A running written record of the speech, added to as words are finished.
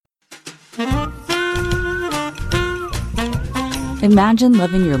Imagine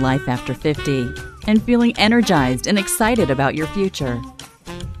living your life after 50 and feeling energized and excited about your future.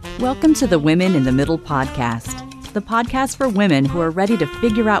 Welcome to the Women in the Middle podcast, the podcast for women who are ready to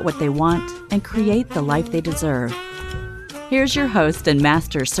figure out what they want and create the life they deserve. Here's your host and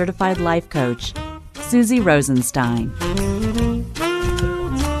master certified life coach, Suzy Rosenstein.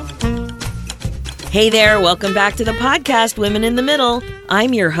 Hey there, welcome back to the podcast, Women in the Middle.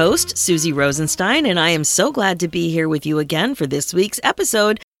 I'm your host, Suzy Rosenstein, and I am so glad to be here with you again for this week's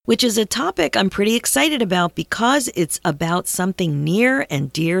episode, which is a topic I'm pretty excited about because it's about something near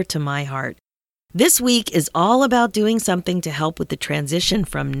and dear to my heart. This week is all about doing something to help with the transition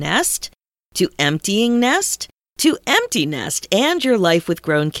from nest to emptying nest to empty nest and your life with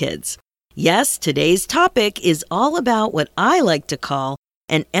grown kids. Yes, today's topic is all about what I like to call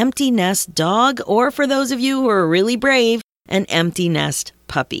an empty nest dog, or for those of you who are really brave, an empty nest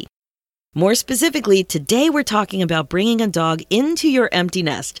puppy. More specifically, today we're talking about bringing a dog into your empty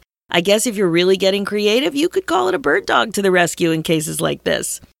nest. I guess if you're really getting creative, you could call it a bird dog to the rescue in cases like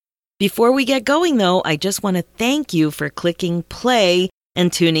this. Before we get going, though, I just want to thank you for clicking play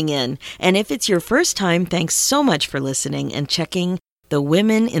and tuning in. And if it's your first time, thanks so much for listening and checking the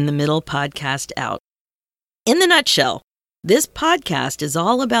Women in the Middle podcast out. In the nutshell, this podcast is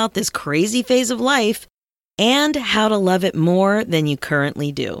all about this crazy phase of life and how to love it more than you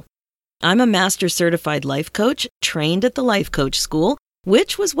currently do. I'm a master certified life coach trained at the Life Coach School,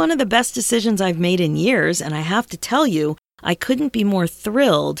 which was one of the best decisions I've made in years. And I have to tell you, I couldn't be more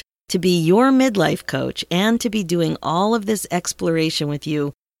thrilled to be your midlife coach and to be doing all of this exploration with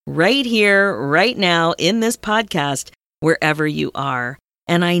you right here, right now in this podcast, wherever you are.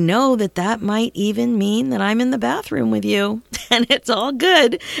 And I know that that might even mean that I'm in the bathroom with you. And it's all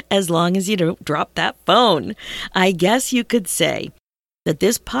good as long as you don't drop that phone. I guess you could say that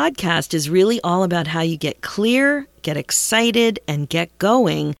this podcast is really all about how you get clear, get excited, and get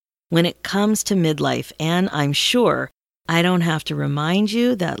going when it comes to midlife. And I'm sure I don't have to remind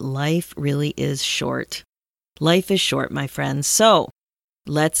you that life really is short. Life is short, my friends. So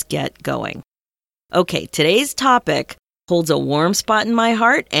let's get going. Okay, today's topic holds a warm spot in my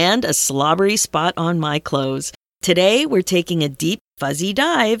heart and a slobbery spot on my clothes. Today, we're taking a deep, fuzzy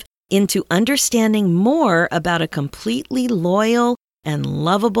dive into understanding more about a completely loyal and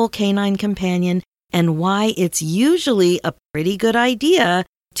lovable canine companion and why it's usually a pretty good idea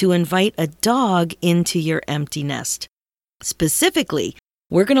to invite a dog into your empty nest. Specifically,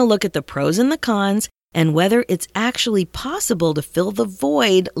 we're going to look at the pros and the cons and whether it's actually possible to fill the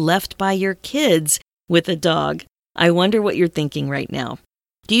void left by your kids with a dog. I wonder what you're thinking right now.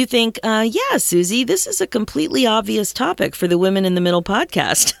 Do you think, yeah, Suzy, this is a completely obvious topic for the Women in the Middle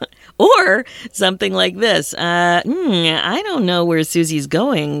podcast? Or something like this, I don't know where Suzy's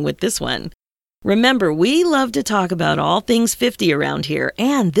going with this one. Remember, we love to talk about all things 50 around here,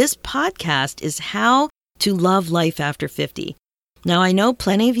 and this podcast is how to love life after 50. Now, I know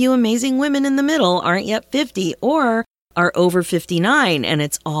plenty of you amazing women in the middle aren't yet 50 or are over 59, and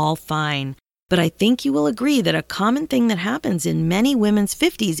it's all fine. But I think you will agree that a common thing that happens in many women's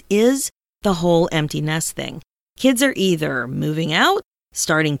 50s is the whole empty nest thing. Kids are either moving out,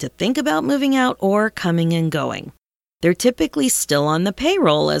 starting to think about moving out, or coming and going. They're typically still on the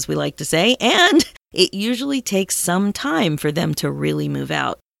payroll, as we like to say, and it usually takes some time for them to really move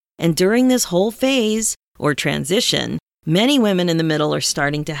out. And during this whole phase or transition, many women in the middle are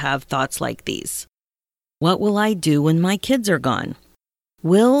starting to have thoughts like these. What will I do when my kids are gone?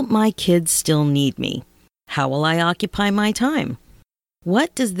 Will my kids still need me? How will I occupy my time?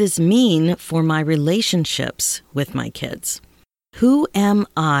 What does this mean for my relationships with my kids? Who am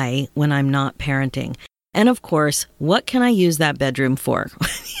I when I'm not parenting? And of course, what can I use that bedroom for?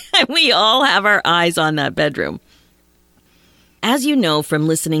 We all have our eyes on that bedroom. As you know from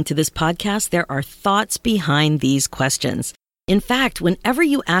listening to this podcast, there are thoughts behind these questions. In fact, whenever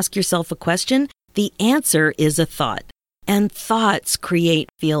you ask yourself a question, the answer is a thought. And thoughts create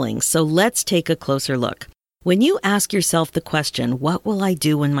feelings, so let's take a closer look. When you ask yourself the question, what will I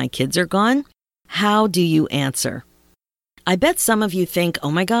do when my kids are gone? How do you answer? I bet some of you think,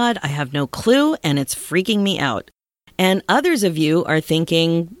 oh my God, I have no clue and it's freaking me out. And others of you are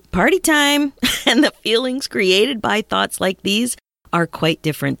thinking, party time. And the feelings created by thoughts like these are quite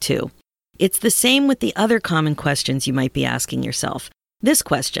different too. It's the same with the other common questions you might be asking yourself. This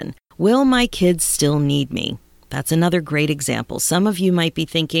question, will my kids still need me? That's another great example. Some of you might be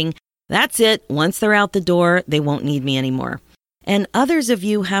thinking, that's it. Once they're out the door, they won't need me anymore. And others of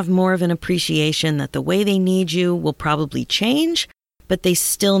you have more of an appreciation that the way they need you will probably change, but they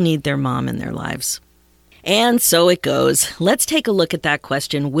still need their mom in their lives. And so it goes. Let's take a look at that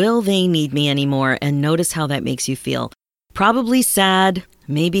question. Will they need me anymore? And notice how that makes you feel. Probably sad,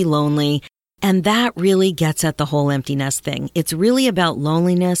 maybe lonely. And that really gets at the whole empty nest thing. It's really about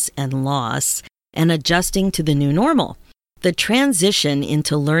loneliness and loss and adjusting to the new normal. The transition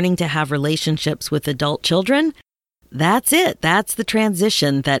into learning to have relationships with adult children, that's it. That's the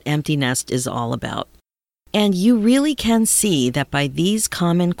transition that empty nest is all about. And you really can see that by these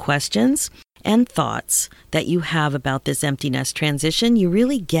common questions and thoughts that you have about this empty nest transition, you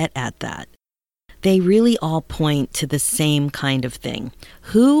really get at that. They really all point to the same kind of thing.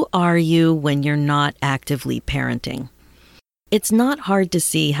 Who are you when you're not actively parenting? It's not hard to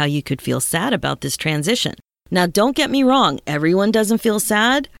see how you could feel sad about this transition. Now, don't get me wrong. Everyone doesn't feel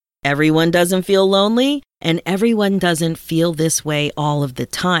sad. Everyone doesn't feel lonely. And everyone doesn't feel this way all of the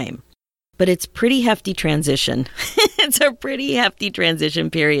time. But it's pretty hefty transition. It's a pretty hefty transition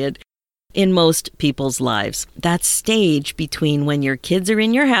period in most people's lives. That stage between when your kids are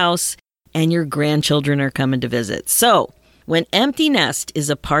in your house and your grandchildren are coming to visit. So, when empty nest is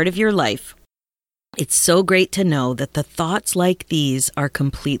a part of your life, it's so great to know that the thoughts like these are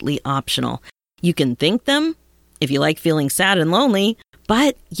completely optional. You can think them if you like feeling sad and lonely,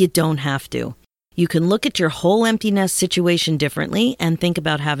 but you don't have to. You can look at your whole empty nest situation differently and think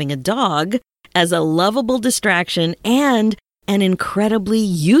about having a dog as a lovable distraction and an incredibly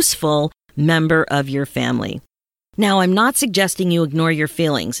useful member of your family. Now, I'm not suggesting you ignore your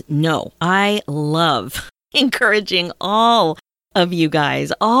feelings. No, I love encouraging all of you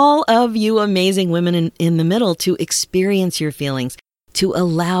guys, all of you amazing women in the middle, to experience your feelings, to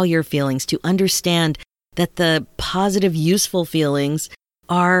allow your feelings, to understand that the positive, useful feelings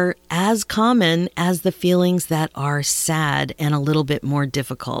are as common as the feelings that are sad and a little bit more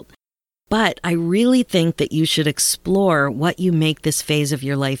difficult. But I really think that you should explore what you make this phase of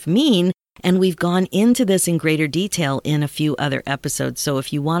your life mean. And we've gone into this in greater detail in a few other episodes. So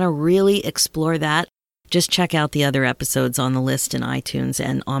if you want to really explore that, just check out the other episodes on the list in iTunes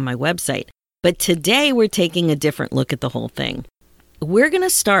and on my website. But today we're taking a different look at the whole thing. We're going to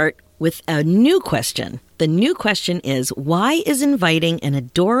start with a new question. The new question is, why is inviting an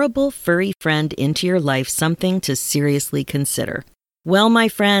adorable furry friend into your life something to seriously consider? Well, my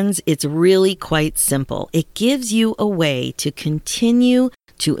friends, it's really quite simple. It gives you a way to continue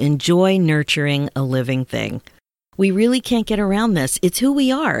to enjoy nurturing a living thing. We really can't get around this. It's who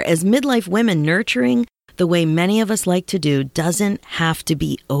we are. As midlife women, nurturing the way many of us like to do doesn't have to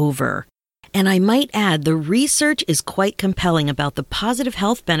be over. And I might add, the research is quite compelling about the positive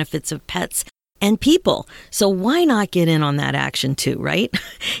health benefits of pets and people. So why not get in on that action too, right?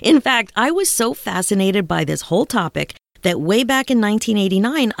 In fact, I was so fascinated by this whole topic that way back in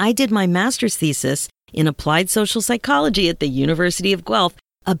 1989, I did my master's thesis in applied social psychology at the University of Guelph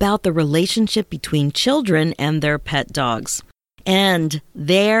about the relationship between children and their pet dogs. And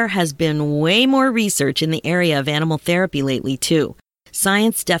there has been way more research in the area of animal therapy lately too.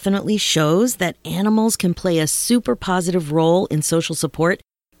 Science definitely shows that animals can play a super positive role in social support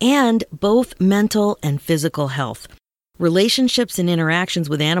and both mental and physical health. Relationships and interactions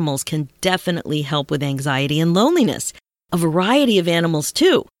with animals can definitely help with anxiety and loneliness. A variety of animals,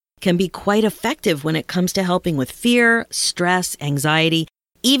 too, can be quite effective when it comes to helping with fear, stress, anxiety.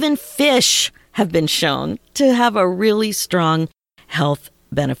 Even fish have been shown to have a really strong health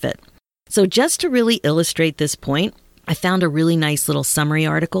benefit. So just to really illustrate this point, I found a really nice little summary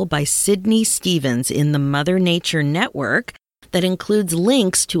article by Sydney Stevens in the Mother Nature Network that includes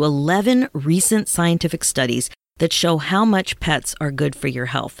links to 11 recent scientific studies that show how much pets are good for your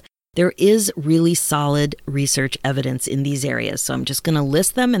health. There is really solid research evidence in these areas, so I'm just going to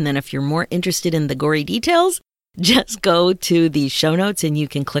list them, and then if you're more interested in the gory details, just go to the show notes and you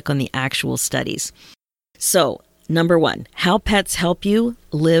can click on the actual studies. So, number 1, how pets help you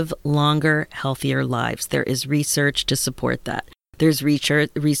live longer, healthier lives. There is research to support that. There's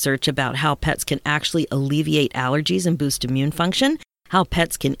research about how pets can actually alleviate allergies and boost immune function, how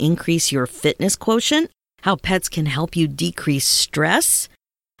pets can increase your fitness quotient, how pets can help you decrease stress,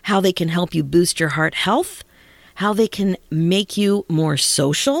 how they can help you boost your heart health, how they can make you more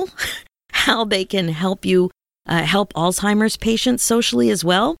social, how they can help you help Alzheimer's patients socially as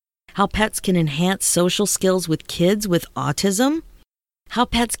well, how pets can enhance social skills with kids with autism, how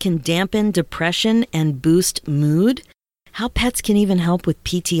pets can dampen depression and boost mood, how pets can even help with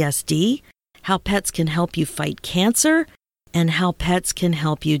PTSD, how pets can help you fight cancer, and how pets can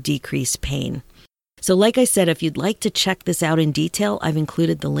help you decrease pain. So like I said, if you'd like to check this out in detail, I've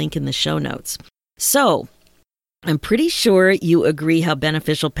included the link in the show notes. So I'm pretty sure you agree how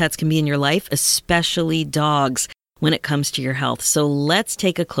beneficial pets can be in your life, especially dogs, when it comes to your health. So let's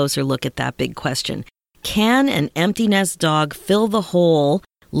take a closer look at that big question. Can an empty nest dog fill the hole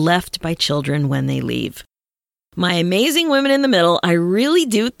left by children when they leave? My amazing women in the middle, I really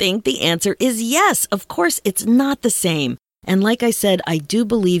do think the answer is yes. Of course, it's not the same. And like I said, I do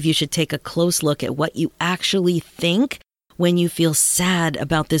believe you should take a close look at what you actually think when you feel sad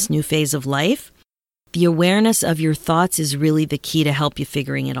about this new phase of life. The awareness of your thoughts is really the key to help you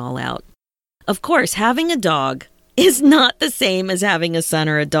figuring it all out. Of course, having a dog is not the same as having a son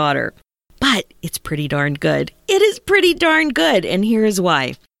or a daughter, but it's pretty darn good. It is pretty darn good, and here's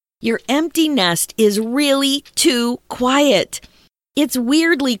why. Your empty nest is really too quiet. It's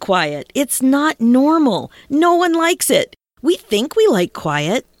weirdly quiet. It's not normal. No one likes it. We think we like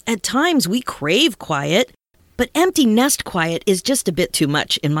quiet. At times we crave quiet, but empty nest quiet is just a bit too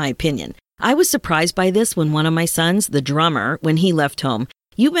much, in my opinion. I was surprised by this when one of my sons, the drummer, when he left home.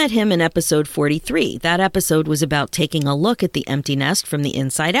 You met him in episode 43. That episode was about taking a look at the empty nest from the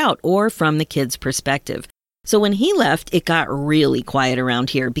inside out, or from the kid's perspective. So when he left, it got really quiet around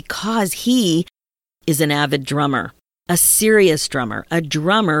here because he is an avid drummer, a serious drummer, a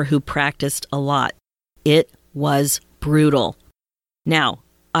drummer who practiced a lot. It was brutal. Now,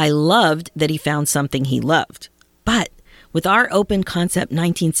 I loved that he found something he loved, but with our open concept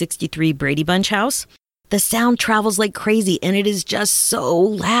 1963 Brady Bunch house, the sound travels like crazy and it is just so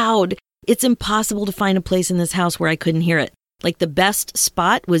loud. It's impossible to find a place in this house where I couldn't hear it. Like the best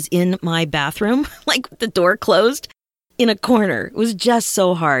spot was in my bathroom, like the door closed in a corner. It was just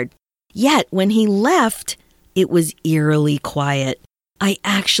so hard. Yet when he left, it was eerily quiet. I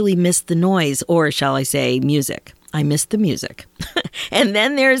actually missed the noise, or shall I say music. I missed the music. And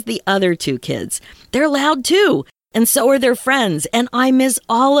then there's the other two kids. They're loud too. And so are their friends, and I miss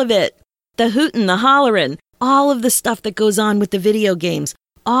all of it. The hootin', the hollerin', all of the stuff that goes on with the video games,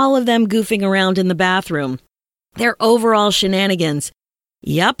 all of them goofing around in the bathroom. Their overall shenanigans.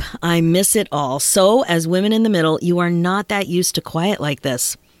 Yep, I miss it all. So, as women in the middle, you are not that used to quiet like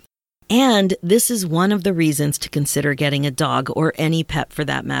this. And this is one of the reasons to consider getting a dog, or any pet for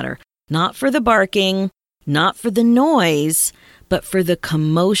that matter. Not for the barking, not for the noise, but for the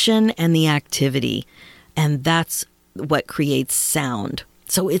commotion and the activity. And that's what creates sound.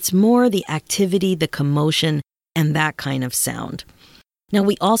 So it's more the activity, the commotion, and that kind of sound. Now,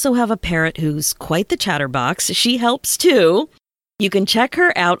 we also have a parrot who's quite the chatterbox. She helps too. You can check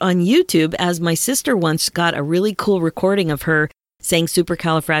her out on YouTube, as my sister once got a really cool recording of her saying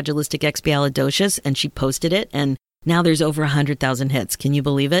supercalifragilisticexpialidocious, and she posted it, and now there's over 100,000 hits. Can you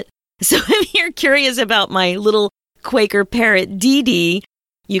believe it? So if you're curious about my little Quaker parrot, Dee Dee,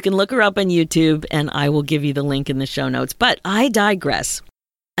 you can look her up on YouTube, and I will give you the link in the show notes. But I digress.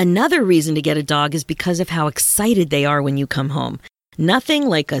 Another reason to get a dog is because of how excited they are when you come home. Nothing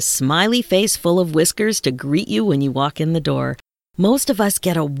like a smiley face full of whiskers to greet you when you walk in the door. Most of us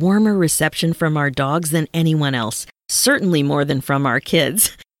get a warmer reception from our dogs than anyone else, certainly more than from our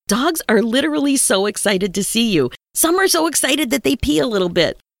kids. Dogs are literally so excited to see you. Some are so excited that they pee a little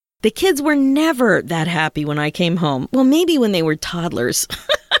bit. The kids were never that happy when I came home. Well, maybe when they were toddlers.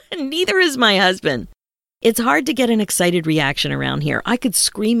 Neither is my husband. It's hard to get an excited reaction around here. I could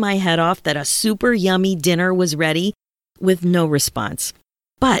scream my head off that a super yummy dinner was ready with no response.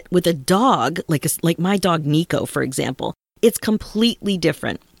 But with a dog, like my dog Nico, for example, it's completely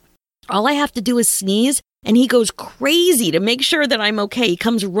different. All I have to do is sneeze, and he goes crazy to make sure that I'm okay. He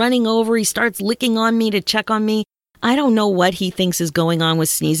comes running over. He starts licking on me to check on me. I don't know what he thinks is going on with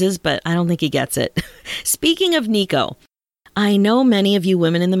sneezes, but I don't think he gets it. Speaking of Nico, I know many of you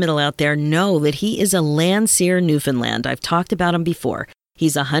women in the middle out there know that he is a Landseer Newfoundland. I've talked about him before.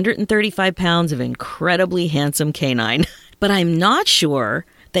 He's 135 pounds of incredibly handsome canine. But I'm not sure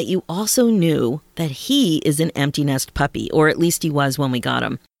that you also knew that he is an empty nest puppy, or at least he was when we got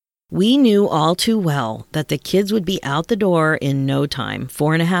him. We knew all too well that the kids would be out the door in no time,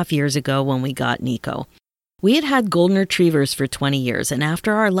 4.5 years ago when we got Nico. We had had golden retrievers for 20 years, and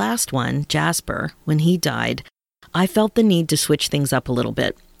after our last one, Jasper, when he died, I felt the need to switch things up a little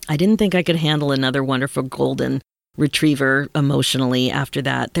bit. I didn't think I could handle another wonderful golden retriever emotionally after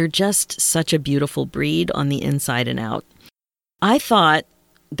that. They're just such a beautiful breed on the inside and out. I thought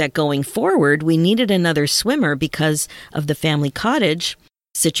that going forward, we needed another swimmer because of the family cottage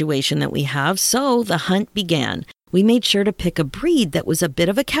situation that we have, so the hunt began. We made sure to pick a breed that was a bit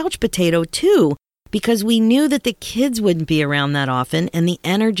of a couch potato too, because we knew that the kids wouldn't be around that often and the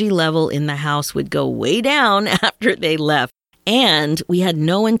energy level in the house would go way down after they left. And we had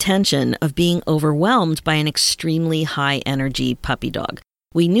no intention of being overwhelmed by an extremely high energy puppy dog.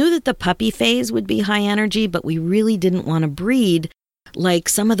 We knew that the puppy phase would be high energy, but we really didn't want to breed like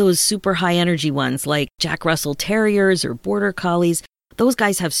some of those super high energy ones like Jack Russell Terriers or Border Collies. those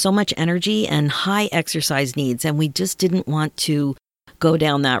guys have so much energy and high exercise needs, and we just didn't want to go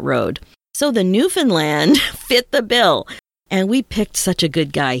down that road. So the Newfoundland fit the bill, and we picked such a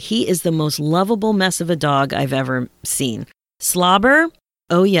good guy. He is the most lovable mess of a dog I've ever seen. Slobber?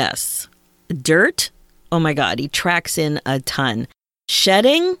 Oh, yes. Dirt? Oh, my God. He tracks in a ton.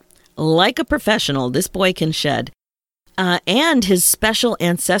 Shedding? Like a professional. This boy can shed. And his special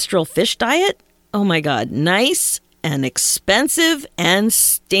ancestral fish diet? Oh, my God. Nice and expensive and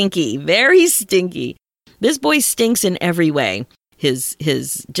stinky. Very stinky. This boy stinks in every way. His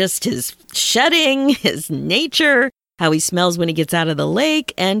shedding, his nature, how he smells when he gets out of the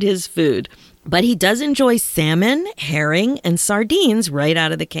lake, and his food. But he does enjoy salmon, herring, and sardines right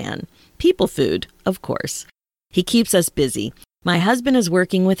out of the can. People food, of course. He keeps us busy. My husband is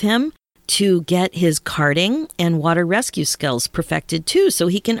working with him to get his carting and water rescue skills perfected too, so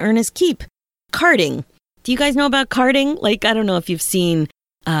he can earn his keep. Carting. Do you guys know about carting? Like, I don't know if you've seen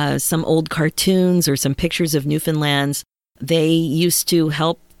some old cartoons or some pictures of Newfoundlands. They used to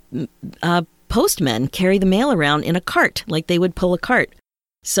help postmen carry the mail around in a cart, like they would pull a cart.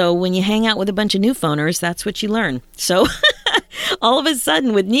 So when you hang out with a bunch of Newfoundlanders, that's what you learn. So all of a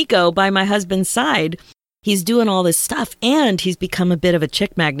sudden with Nico by my husband's side, he's doing all this stuff, and he's become a bit of a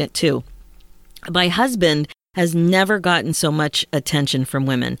chick magnet too. My husband has never gotten so much attention from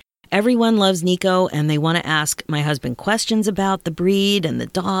women. Everyone loves Nico, and they want to ask my husband questions about the breed and the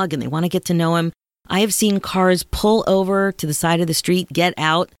dog, and they want to get to know him. I have seen cars pull over to the side of the street, get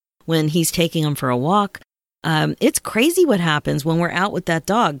out when he's taking them for a walk. It's crazy what happens when we're out with that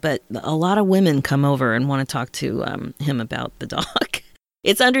dog, but a lot of women come over and want to talk to him about the dog.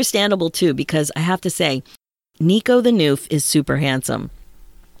 It's understandable too, because I have to say, Nico the Noof is super handsome.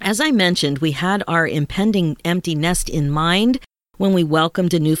 As I mentioned, we had our impending empty nest in mind when we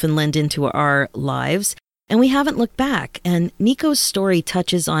welcomed a Newfoundland into our lives, and we haven't looked back. And Nico's story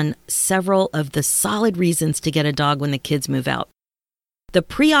touches on several of the solid reasons to get a dog when the kids move out. The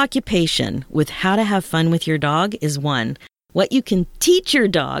preoccupation with how to have fun with your dog is one. What you can teach your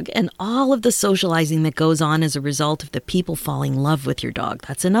dog and all of the socializing that goes on as a result of the people falling in love with your dog,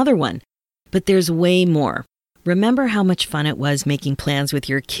 that's another one. But there's way more. Remember how much fun it was making plans with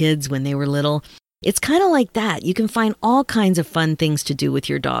your kids when they were little? It's kind of like that. You can find all kinds of fun things to do with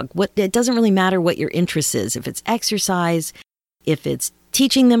your dog. It doesn't really matter what your interest is. If it's exercise, if it's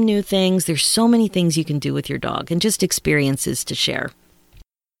teaching them new things, there's so many things you can do with your dog and just experiences to share.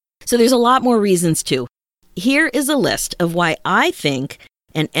 So there's a lot more reasons too. Here is a list of why I think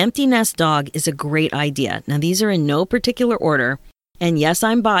an empty nest dog is a great idea. Now, these are in no particular order. And yes,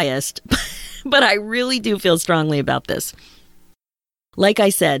 I'm biased, but I really do feel strongly about this. Like I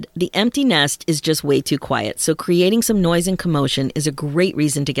said, the empty nest is just way too quiet. So creating some noise and commotion is a great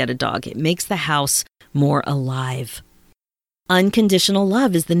reason to get a dog. It makes the house more alive. Unconditional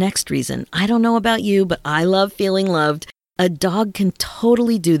love is the next reason. I don't know about you, but I love feeling loved. A dog can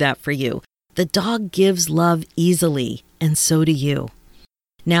totally do that for you. The dog gives love easily, and so do you.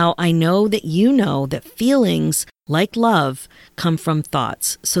 Now, I know that feelings like love come from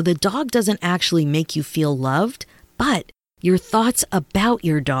thoughts. So the dog doesn't actually make you feel loved, but your thoughts about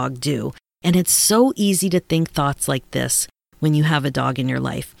your dog do. And it's so easy to think thoughts like this when you have a dog in your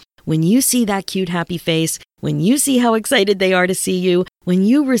life. When you see that cute, happy face, when you see how excited they are to see you, when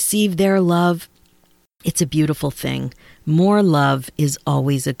you receive their love, it's a beautiful thing. More love is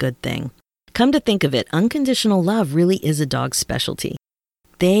always a good thing. Come to think of it, unconditional love really is a dog's specialty.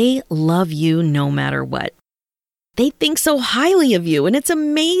 They love you no matter what. They think so highly of you, and it's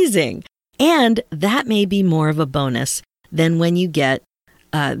amazing. And that may be more of a bonus than what you get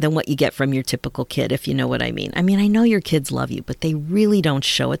from your typical kid, if you know what I mean. I mean, I know your kids love you, but they really don't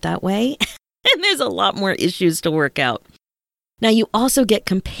show it that way. And there's a lot more issues to work out. Now, you also get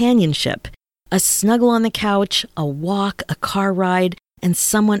companionship, a snuggle on the couch, a walk, a car ride, and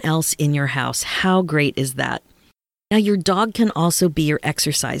someone else in your house. How great is that? Now, your dog can also be your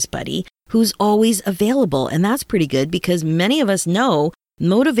exercise buddy who's always available. And that's pretty good because many of us know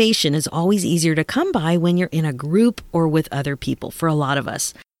motivation is always easier to come by when you're in a group or with other people, for a lot of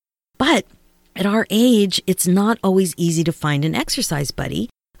us. But at our age, it's not always easy to find an exercise buddy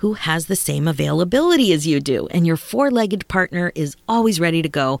who has the same availability as you do. And your four-legged partner is always ready to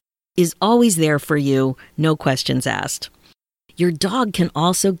go, is always there for you, no questions asked. Your dog can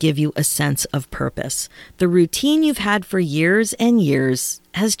also give you a sense of purpose. The routine you've had for years and years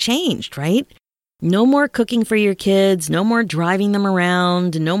has changed, right? No more cooking for your kids, no more driving them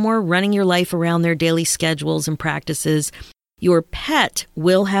around, no more running your life around their daily schedules and practices. Your pet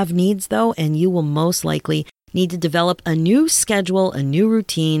will have needs, though, and you will most likely need to develop a new schedule, a new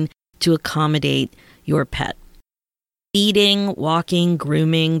routine to accommodate your pet. Feeding, walking,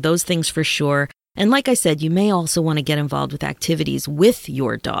 grooming, those things for sure. And like I said, you may also want to get involved with activities with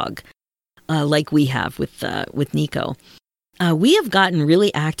your dog, like we have with Nico. We have gotten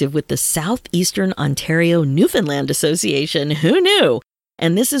really active with the Southeastern Ontario Newfoundland Association. Who knew?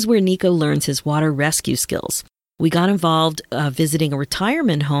 And this is where Nico learns his water rescue skills. We got involved visiting a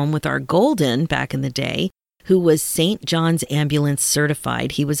retirement home with our Golden back in the day, who was St. John's Ambulance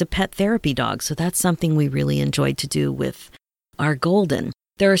certified. He was a pet therapy dog, so that's something we really enjoyed to do with our Golden.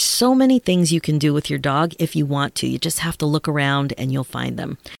 There are so many things you can do with your dog if you want to. You just have to look around and you'll find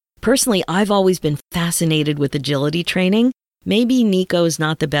them. Personally, I've always been fascinated with agility training. Maybe Nico is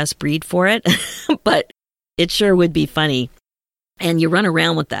not the best breed for it, but it sure would be funny. And you run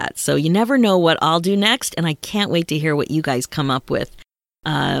around with that. So you never know what I'll do next, and I can't wait to hear what you guys come up with.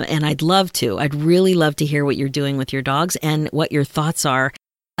 And I'd really love to hear what you're doing with your dogs and what your thoughts are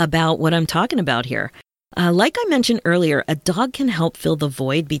about what I'm talking about here. Like I mentioned earlier, a dog can help fill the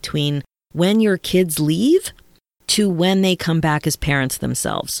void between when your kids leave to when they come back as parents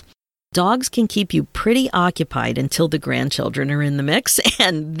themselves. Dogs can keep you pretty occupied until the grandchildren are in the mix,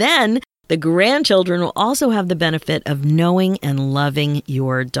 and then the grandchildren will also have the benefit of knowing and loving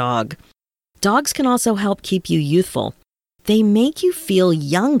your dog. Dogs can also help keep you youthful. They make you feel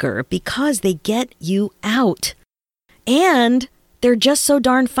younger because they get you out. And they're just so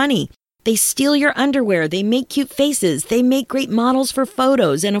darn funny. They steal your underwear, they make cute faces, they make great models for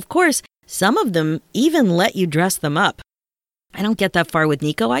photos, and of course, some of them even let you dress them up. I don't get that far with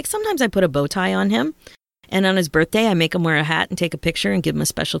Nico. Sometimes I put a bow tie on him, and on his birthday, I make him wear a hat and take a picture and give him a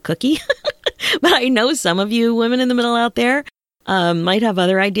special cookie. But I know some of you women in the middle out there might have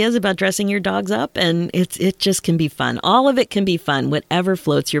other ideas about dressing your dogs up, and it just can be fun. All of it can be fun, whatever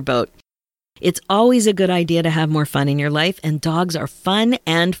floats your boat. It's always a good idea to have more fun in your life, and dogs are fun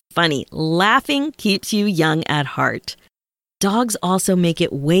and funny. Laughing keeps you young at heart. Dogs also make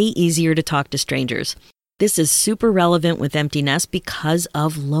it way easier to talk to strangers. This is super relevant with empty nest because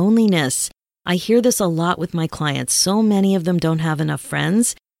of loneliness. I hear this a lot with my clients. So many of them don't have enough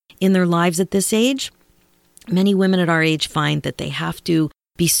friends in their lives at this age. Many women at our age find that they have to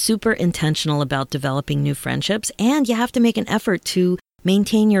be super intentional about developing new friendships, and you have to make an effort to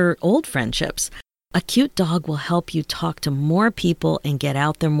maintain your old friendships. A cute dog will help you talk to more people and get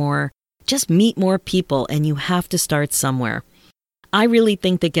out there more. Just meet more people, and you have to start somewhere. I really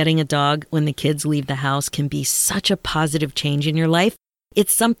think that getting a dog when the kids leave the house can be such a positive change in your life.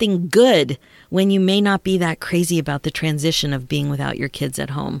 It's something good when you may not be that crazy about the transition of being without your kids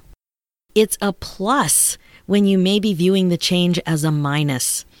at home. It's a plus when you may be viewing the change as a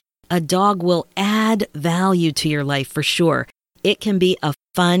minus. A dog will add value to your life for sure. It can be a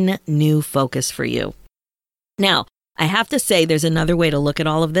fun new focus for you. Now, I have to say there's another way to look at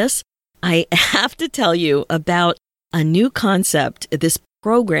all of this. I have to tell you about a new concept, this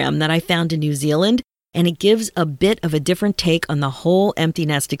program that I found in New Zealand, and it gives a bit of a different take on the whole empty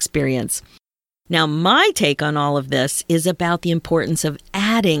nest experience. Now, my take on all of this is about the importance of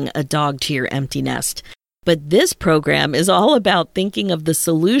adding a dog to your empty nest. But this program is all about thinking of the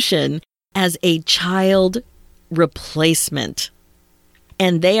solution as a child replacement.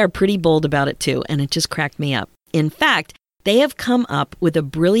 And they are pretty bold about it too, and it just cracked me up. In fact, they have come up with a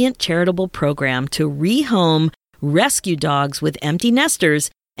brilliant charitable program to rehome rescue dogs with empty nesters,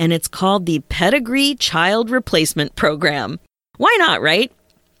 and it's called the Pedigree Child Replacement Program. Why not, right?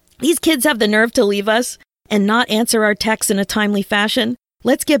 These kids have the nerve to leave us and not answer our texts in a timely fashion.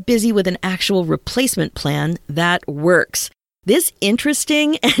 Let's get busy with an actual replacement plan that works. This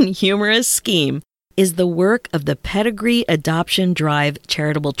interesting and humorous scheme is the work of the Pedigree Adoption Drive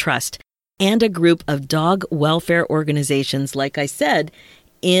Charitable Trust and a group of dog welfare organizations, like I said,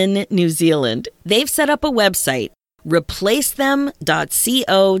 in New Zealand. They've set up a website,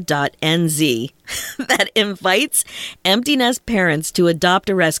 replacethem.co.nz, that invites empty nest parents to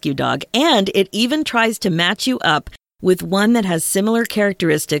adopt a rescue dog, and it even tries to match you up with one that has similar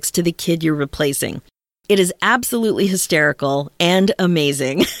characteristics to the kid you're replacing. It is absolutely hysterical and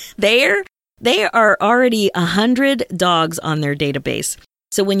amazing. They are already 100 dogs on their database.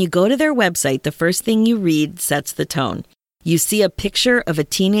 So when you go to their website, the first thing you read sets the tone. You see a picture of a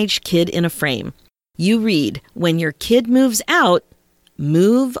teenage kid in a frame. You read, when your kid moves out,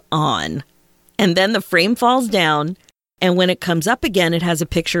 move on. And then the frame falls down, and when it comes up again, it has a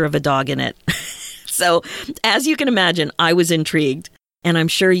picture of a dog in it. So, as you can imagine, I was intrigued, and I'm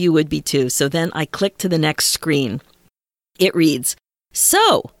sure you would be too. So then I clicked to the next screen. It reads,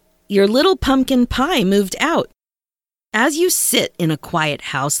 so, your little pumpkin pie moved out. As you sit in a quiet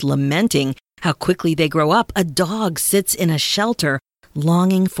house lamenting how quickly they grow up, a dog sits in a shelter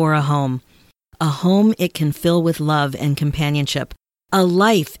longing for a home. a home it can fill with love and companionship, a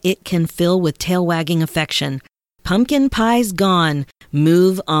life it can fill with tail-wagging affection. Pumpkin pie's gone,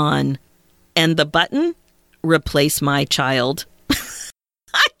 move on. And the button? Replace my child.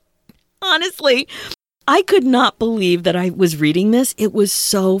 Honestly, I could not believe that I was reading this. It was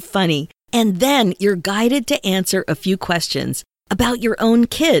so funny. And then you're guided to answer a few questions about your own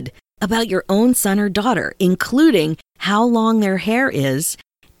kid, about your own son or daughter, including how long their hair is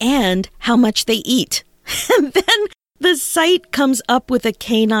and how much they eat. And then the site comes up with a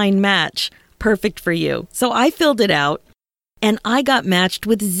canine match. Perfect for you. So I filled it out and I got matched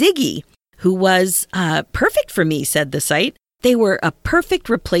with Ziggy, who was perfect for me, said the site. They were a perfect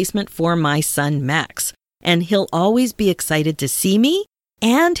replacement for my son, Max, and he'll always be excited to see me,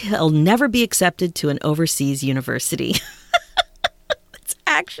 and he'll never be accepted to an overseas university. That's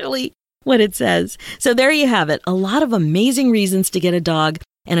actually what it says. So there you have it. A lot of amazing reasons to get a dog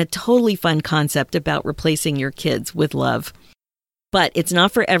and a totally fun concept about replacing your kids with love. But it's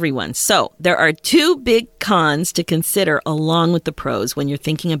not for everyone. So there are two big cons to consider along with the pros when you're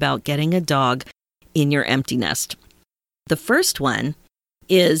thinking about getting a dog in your empty nest. The first one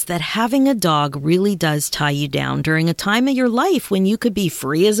is that having a dog really does tie you down during a time of your life when you could be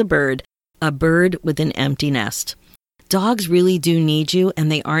free as a bird with an empty nest. Dogs really do need you, and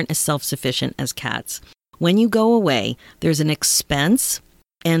they aren't as self-sufficient as cats. When you go away, there's an expense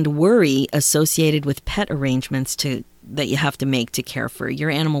and worry associated with pet arrangements that you have to make to care for your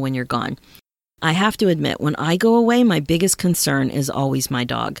animal when you're gone. I have to admit, when I go away, my biggest concern is always my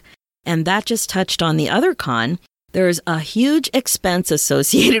dog. And that just touched on the other con. There's a huge expense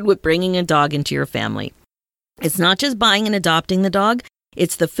associated with bringing a dog into your family. It's not just buying and adopting the dog.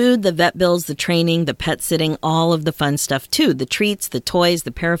 It's the food, the vet bills, the training, the pet sitting, all of the fun stuff too. The treats, the toys,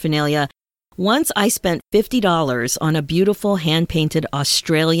 the paraphernalia. Once I spent $50 on a beautiful hand-painted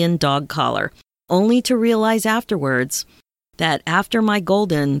Australian dog collar, only to realize afterwards that after my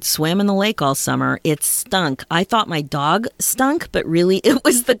Golden swam in the lake all summer, it stunk. I thought my dog stunk, but really it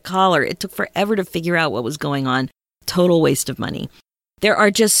was the collar. It took forever to figure out what was going on. Total waste of money. There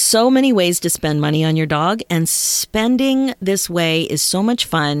are just so many ways to spend money on your dog, and spending this way is so much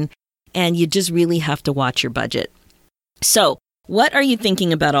fun, and you just really have to watch your budget. So, what are you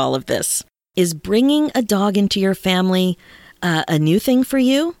thinking about all of this? Is bringing a dog into your family a new thing for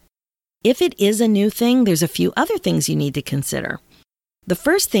you? If it is a new thing, there's a few other things you need to consider. The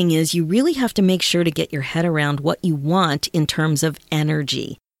first thing is you really have to make sure to get your head around what you want in terms of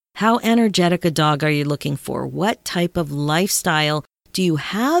energy. How energetic a dog are you looking for? What type of lifestyle do you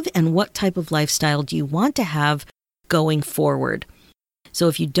have, and what type of lifestyle do you want to have going forward? So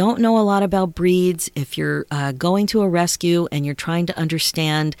if you don't know a lot about breeds, if you're going to a rescue and you're trying to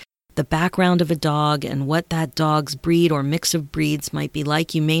understand the background of a dog and what that dog's breed or mix of breeds might be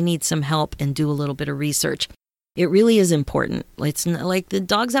like, you may need some help and do a little bit of research. It really is important. It's not like the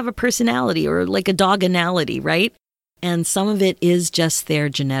dogs have a personality or like a doganality, right? And some of it is just their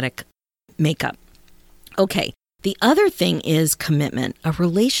genetic makeup. Okay, the other thing is commitment. A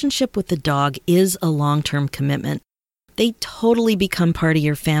relationship with the dog is a long-term commitment. They totally become part of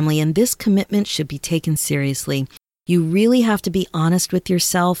your family, and this commitment should be taken seriously. You really have to be honest with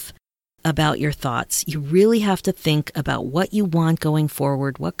yourself about your thoughts. You really have to think about what you want going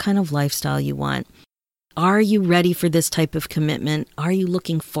forward, what kind of lifestyle you want. Are you ready for this type of commitment? Are you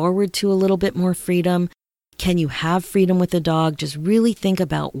looking forward to a little bit more freedom? Can you have freedom with a dog? Just really think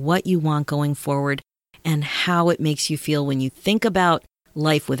about what you want going forward and how it makes you feel when you think about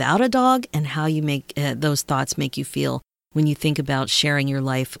life without a dog, and how you make those thoughts make you feel when you think about sharing your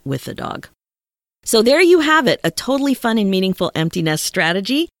life with a dog. So there you have it, a totally fun and meaningful empty nest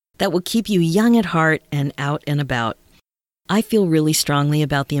strategy that will keep you young at heart and out and about. I feel really strongly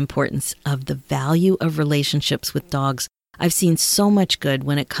about the importance of the value of relationships with dogs. I've seen so much good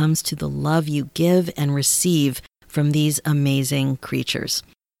when it comes to the love you give and receive from these amazing creatures.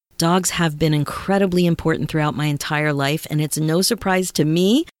 Dogs have been incredibly important throughout my entire life, and it's no surprise to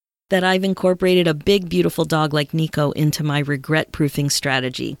me that I've incorporated a big, beautiful dog like Nico into my regret-proofing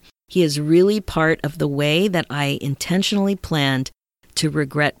strategy. He is really part of the way that I intentionally planned to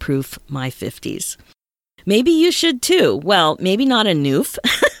regret-proof my 50s. Maybe you should too. Well, maybe not a noof,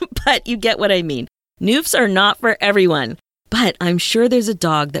 but you get what I mean. Noofs are not for everyone, but I'm sure there's a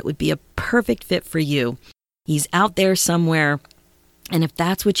dog that would be a perfect fit for you. He's out there somewhere, and if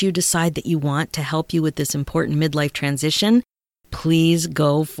that's what you decide that you want to help you with this important midlife transition, please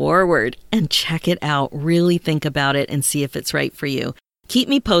go forward and check it out. Really think about it and see if it's right for you. Keep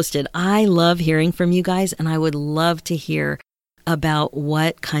me posted. I love hearing from you guys, and I would love to hear about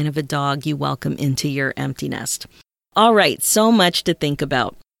what kind of a dog you welcome into your empty nest. All right, so much to think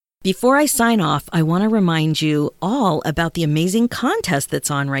about. Before I sign off, I want to remind you all about the amazing contest that's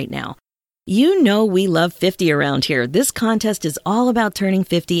on right now. You know we love 50 around here. This contest is all about turning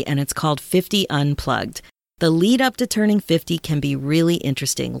 50, and it's called 50 Unplugged. The lead up to turning 50 can be really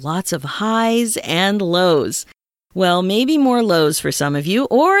interesting. Lots of highs and lows. Well, maybe more lows for some of you,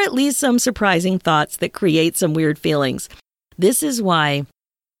 or at least some surprising thoughts that create some weird feelings. This is why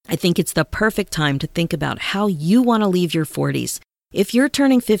I think it's the perfect time to think about how you want to leave your 40s. If you're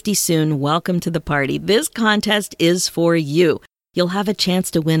turning 50 soon, welcome to the party. This contest is for you. You'll have a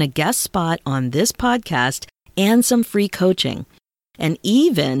chance to win a guest spot on this podcast and some free coaching. And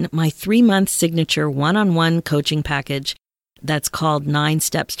even my 3-month signature one-on-one coaching package that's called 9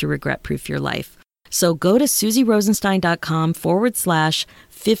 Steps to Regret-Proof Your Life. So go to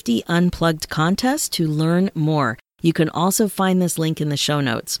SusieRosenstein.com/50 Unplugged contest to learn more. You can also find this link in the show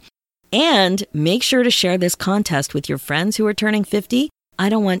notes. And make sure to share this contest with your friends who are turning 50. I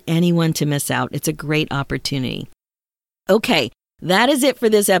don't want anyone to miss out. It's a great opportunity. Okay, that is it for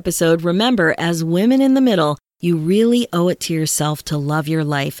this episode. Remember, as women in the middle, you really owe it to yourself to love your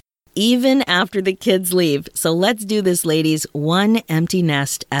life, even after the kids leave. So let's do this, ladies, one empty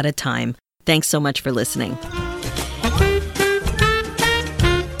nest at a time. Thanks so much for listening.